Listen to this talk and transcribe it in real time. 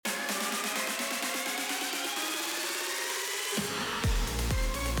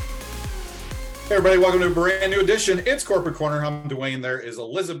Hey everybody, welcome to a brand new edition. It's Corporate Corner. I'm Dwayne. There is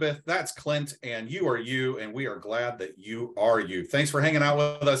Elizabeth. That's Clint, and you are you, and we are glad that you are you. Thanks for hanging out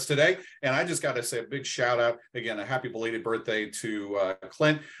with us today. And I just got to say a big shout out again, a happy belated birthday to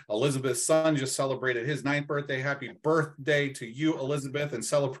Clint. Elizabeth's son just celebrated his 9th birthday. Happy birthday to you, Elizabeth, and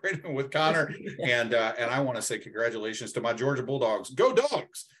celebrating with Connor. And I want to say congratulations to my Georgia Bulldogs. Go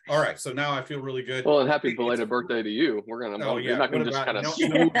Dogs! All right, so now I feel really good. Well, and happy belated birthday to you. We're not gonna just kind of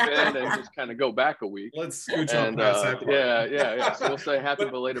swoop in and just kind of go back a week. Let's scooch on past that part. Yeah. So we'll say happy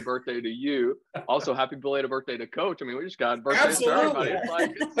belated birthday to you. Also, happy belated birthday to Coach. I mean, we just got birthdays to everybody.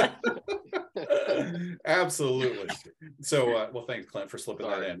 Absolutely. So, well, thanks, Clint, for slipping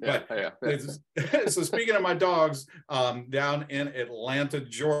that in. So, speaking of my dogs, down in Atlanta,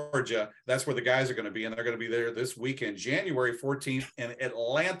 Georgia, that's where the guys are going to be, and they're going to be there this weekend, January 14th, in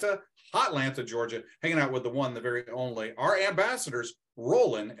Hotlanta, Georgia, hanging out with the one, the very only, our ambassadors,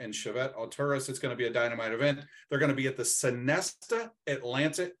 Roland and Chevette Alturas. It's going to be a dynamite event. They're going to be at the Sonesta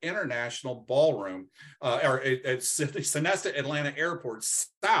Atlanta International Ballroom, or at Sonesta Atlanta Airport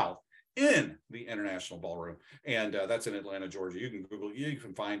South in the International Ballroom. And that's in Atlanta, Georgia. You can Google it. You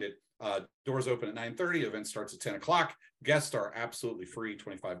can find it. Doors open at 9:30. Event starts at 10 o'clock. Guests are absolutely free,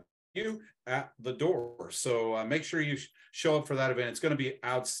 25 you at the door. So make sure you show up for that event. It's going to be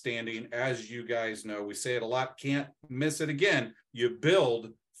outstanding. As you guys know, we say it a lot, can't miss it again. You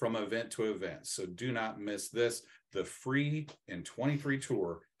build from event to event. So do not miss this. The Free in 23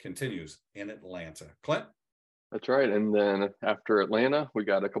 tour continues in Atlanta. Clint? That's right. And then after Atlanta, we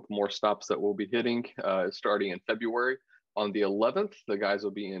got a couple more stops that we'll be hitting starting in February. On the 11th, the guys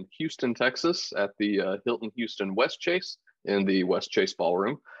will be in Houston, Texas at the Hilton Houston Westchase in the Westchase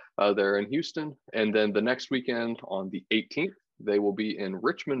Ballroom. They're in Houston. And then the next weekend on the 18th, they will be in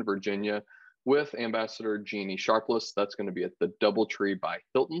Richmond, Virginia with Ambassador Jeannie Sharpless. That's going to be at the Doubletree by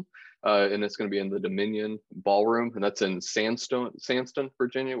Hilton. And it's going to be in the Dominion Ballroom. And that's in Sandston,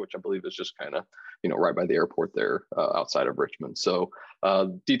 Virginia, which I believe is just kind of, right by the airport there outside of Richmond. So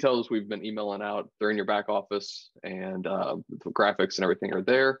details we've been emailing out. They're in your back office, and the graphics and everything are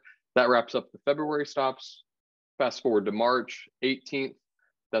there. That wraps up the February stops. Fast forward to March 18th.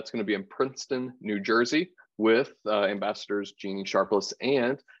 That's going to be in Princeton, New Jersey with ambassadors Jeannie Sharpless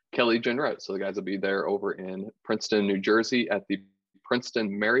and Kelly Jenrette. So the guys will be there over in Princeton, New Jersey at the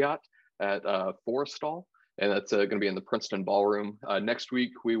Princeton Marriott at Forrestal. And that's going to be in the Princeton Ballroom. Next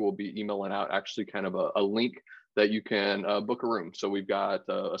week, we will be emailing out actually kind of a link that you can book a room. So we've got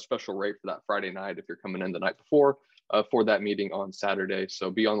a special rate for that Friday night if you're coming in the night before for that meeting on Saturday. So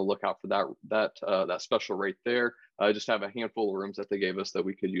be on the lookout for that special rate there. Just have a handful of rooms that they gave us that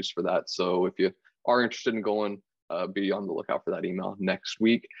we could use for that. So if you are interested in going, be on the lookout for that email next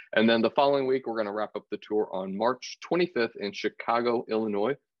week. And then the following week, we're going to wrap up the tour on March 25th in Chicago,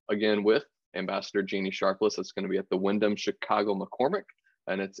 Illinois, again with Ambassador Jeannie Sharpless. It's going to be at the Wyndham Chicago McCormick,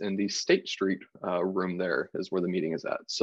 and it's in the State Street room there is where the meeting is at. So